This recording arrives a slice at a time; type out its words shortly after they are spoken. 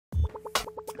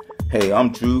Hey,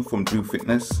 I'm Drew from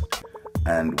Drufitness,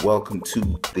 and welcome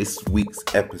to this week's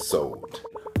episode.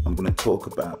 I'm going to talk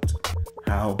about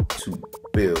how to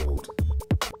build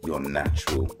your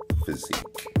natural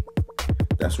physique.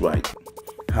 That's right,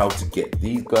 how to get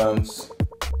these guns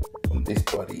from this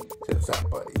body to that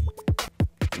body.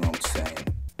 You know what I'm saying?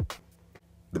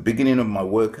 The beginning of my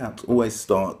workouts always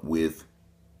start with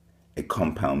a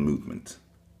compound movement,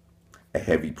 a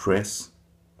heavy press.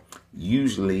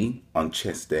 Usually on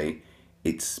chest day,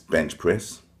 it's bench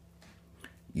press.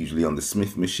 Usually on the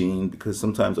Smith machine, because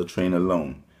sometimes I train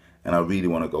alone and I really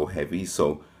want to go heavy.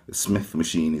 So the Smith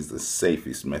machine is the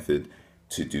safest method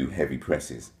to do heavy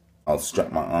presses. I'll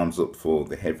strap my arms up for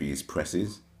the heaviest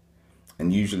presses.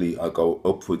 And usually I go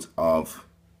upwards of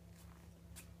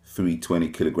 3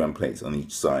 20-kilogram plates on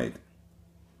each side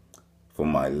for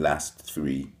my last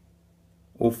 3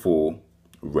 or 4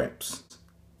 reps.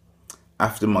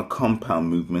 After my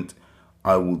compound movement,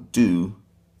 I will do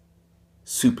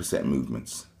superset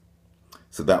movements.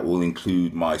 So that will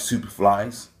include my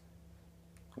superflies,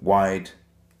 wide,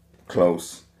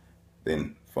 close,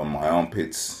 then from my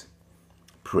armpits,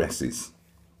 presses.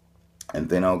 And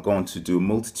then I'll go on to do a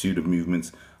multitude of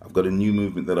movements. I've got a new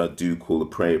movement that I do called a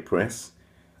prayer press.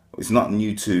 It's not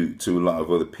new to a lot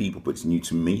of other people, but it's new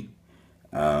to me.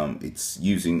 It's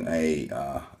using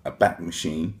a back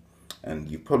machine.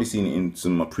 And you've probably seen it in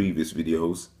some of my previous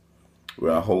videos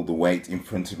where I hold the weight in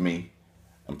front of me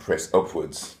and press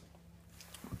upwards,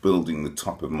 building the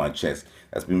top of my chest.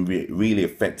 That's been really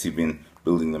effective in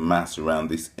building the mass around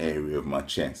this area of my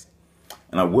chest.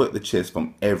 And I work the chest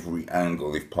from every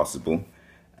angle if possible.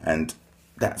 And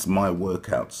that's my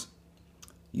workouts,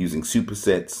 using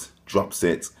supersets, drop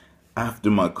sets after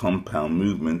my compound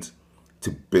movement to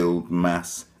build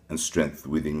mass and strength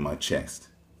within my chest.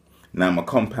 Now my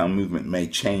compound movement may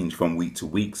change from week to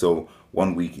week, so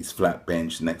one week it's flat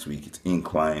bench, next week it's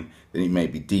incline, then it may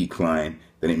be decline,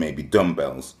 then it may be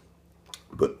dumbbells.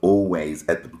 But always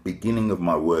at the beginning of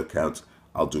my workout,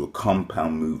 I'll do a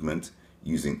compound movement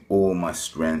using all my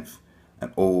strength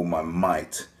and all my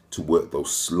might to work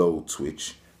those slow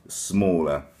twitch, the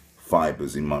smaller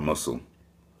fibers in my muscle.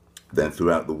 Then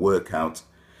throughout the workout,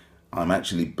 I'm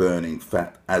actually burning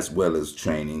fat as well as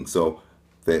training, so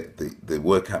the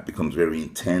workout becomes very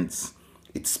intense.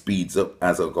 It speeds up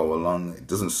as I go along. It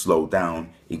doesn't slow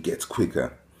down, it gets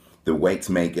quicker. The weights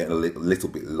may get a little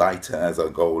bit lighter as I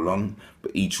go along,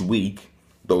 but each week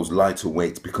those lighter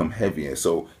weights become heavier.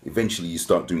 So eventually you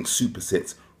start doing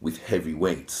supersets with heavy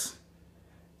weights.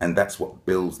 And that's what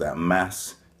builds that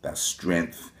mass, that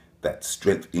strength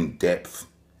in depth.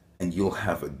 And you'll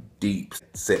have a deep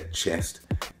set chest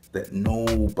that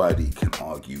nobody can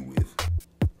argue with.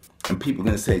 And people are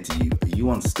going to say to you, are you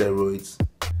on steroids?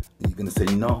 And you're going to say,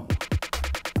 no,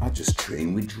 I just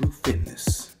train with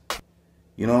Drufitness.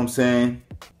 You know what I'm saying?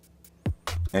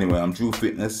 Anyway, I'm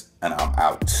Drufitness and I'm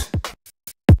out.